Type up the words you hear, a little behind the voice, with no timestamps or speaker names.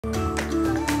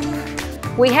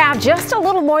We have just a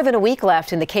little more than a week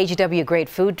left in the KGW Great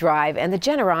Food Drive, and the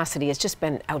generosity has just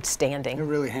been outstanding. It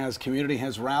really has. Community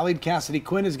has rallied. Cassidy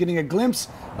Quinn is getting a glimpse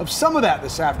of some of that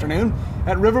this afternoon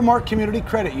at Rivermark Community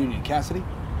Credit Union. Cassidy?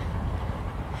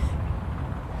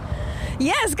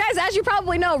 Yes, guys, as you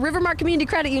probably know, Rivermark Community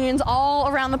Credit Unions all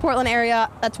around the Portland area.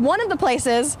 That's one of the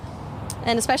places,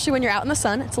 and especially when you're out in the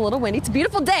sun, it's a little windy. It's a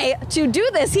beautiful day to do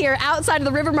this here outside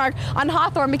of the Rivermark on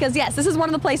Hawthorne because, yes, this is one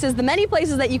of the places, the many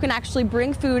places that you can actually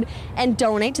bring food and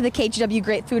donate to the KGW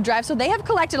Great Food Drive. So they have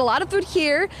collected a lot of food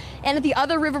here and at the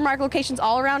other Rivermark locations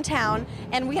all around town,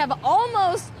 and we have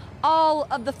almost all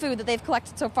of the food that they've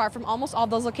collected so far from almost all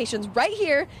those locations right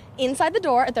here inside the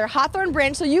door at their Hawthorne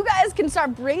branch, so you guys can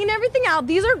start bringing everything out.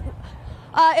 These are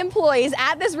employees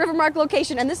at this Rivermark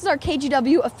location, and this is our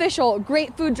KGW official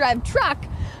Great Food Drive truck.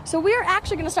 So we are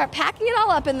actually going to start packing it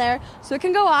all up in there so it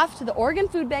can go off to the Oregon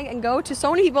Food Bank and go to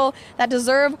so many people that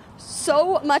deserve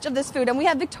so much of this food. And we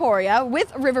have Victoria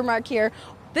with Rivermark here.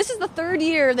 This is the third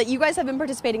year that you guys have been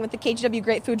participating with the KGW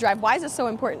Great Food Drive. Why is this so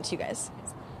important to you guys?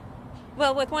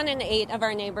 Well, with 1 in 8 of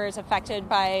our neighbors affected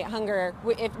by hunger,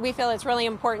 we feel it's really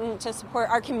important to support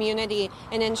our community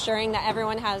in ensuring that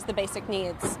everyone has the basic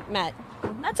needs met.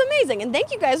 That's amazing, and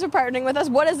thank you guys for partnering with us.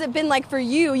 What has it been like for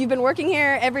you? You've been working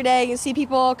here every day. You see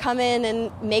people come in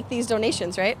and make these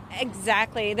donations, right?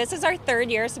 Exactly. This is our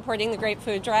third year supporting the Great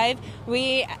Food Drive.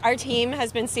 Our team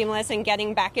has been seamless in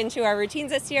getting back into our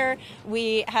routines this year.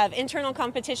 We have internal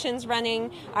competitions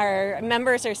running. Our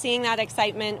members are seeing that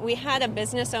excitement. We had a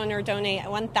business owner donate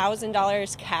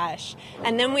 $1,000 cash,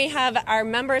 and then we have our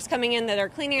members coming in that are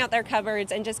cleaning out their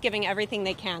cupboards and just giving everything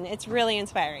they can. It's really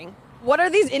inspiring. What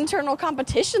are these internal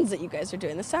competitions that you guys are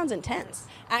doing? This sounds intense.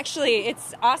 Actually,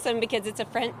 it's awesome because it's a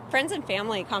friends and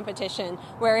family competition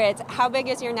where it's how big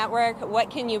is your network, what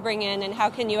can you bring in, and how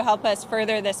can you help us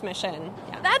further this mission.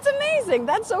 Yeah. That's amazing.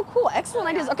 That's so cool. Excellent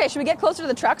ideas. Okay, should we get closer to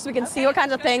the truck so we can see what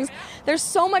kinds of things? There's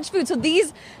so much food. So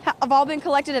these have all been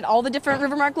collected at all the different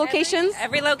Rivermark locations?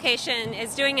 Every location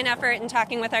is doing an effort and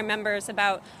talking with our members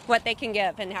about what they can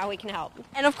give and how we can help.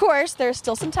 And of course, there's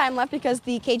still some time left because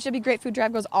the KGW Great Food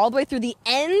Drive goes all the way through the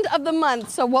end of the month.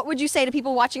 So what would you say to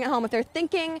people watching at home if they're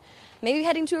thinking maybe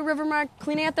heading to a Rivermark,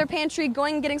 cleaning out their pantry,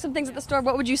 going and getting some things at the store?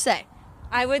 What would you say?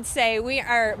 I would say we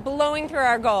are blowing through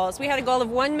our goals. We had a goal of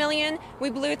 1 million. We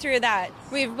blew through that.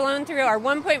 We've blown through our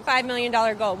 $1.5 million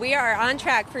goal. We are on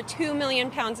track for 2 million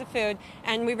pounds of food,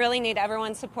 and we really need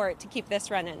everyone's support to keep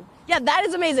this running. Yeah, that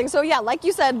is amazing. So yeah, like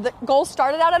you said, the goal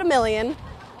started out at 1 million.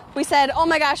 We said, oh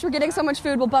my gosh, we're getting so much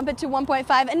food, we'll bump it to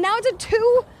 1.5, and now it's at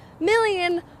 2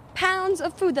 million pounds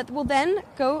of food that will then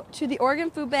go to the Oregon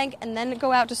Food Bank and then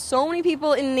go out to so many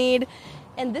people in need.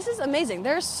 And this is amazing.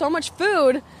 There's so much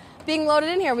food being loaded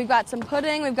in here. We've got some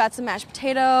pudding, we've got some mashed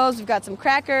potatoes, we've got some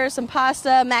crackers, some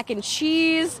pasta, mac and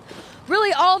cheese,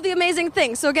 really all the amazing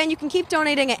things. So again, you can keep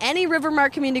donating at any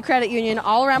Rivermark Community Credit Union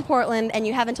all around Portland, and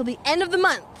you have until the end of the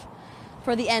month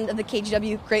for the end of the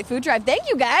KGW Great Food Drive. Thank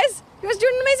you guys. You guys are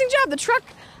doing an amazing job. The truck,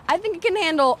 I think it can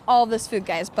handle all this food,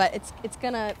 guys, but it's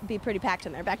gonna be pretty packed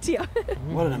in there. Back to you.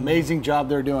 What an amazing job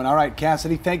they're doing. All right,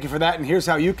 Cassidy, thank you for that. And here's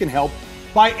how you can help.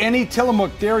 Buy any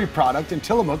Tillamook dairy product, and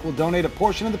Tillamook will donate a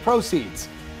portion of the proceeds.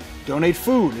 Donate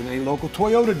food in a local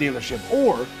Toyota dealership,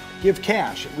 or give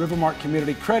cash at Rivermark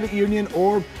Community Credit Union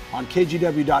or on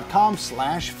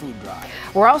kgw.com/food drive.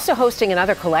 We're also hosting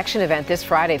another collection event this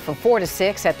Friday from 4 to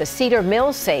 6 at the Cedar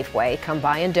Mills Safeway. Come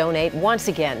by and donate. Once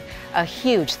again, a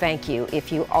huge thank you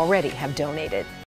if you already have donated.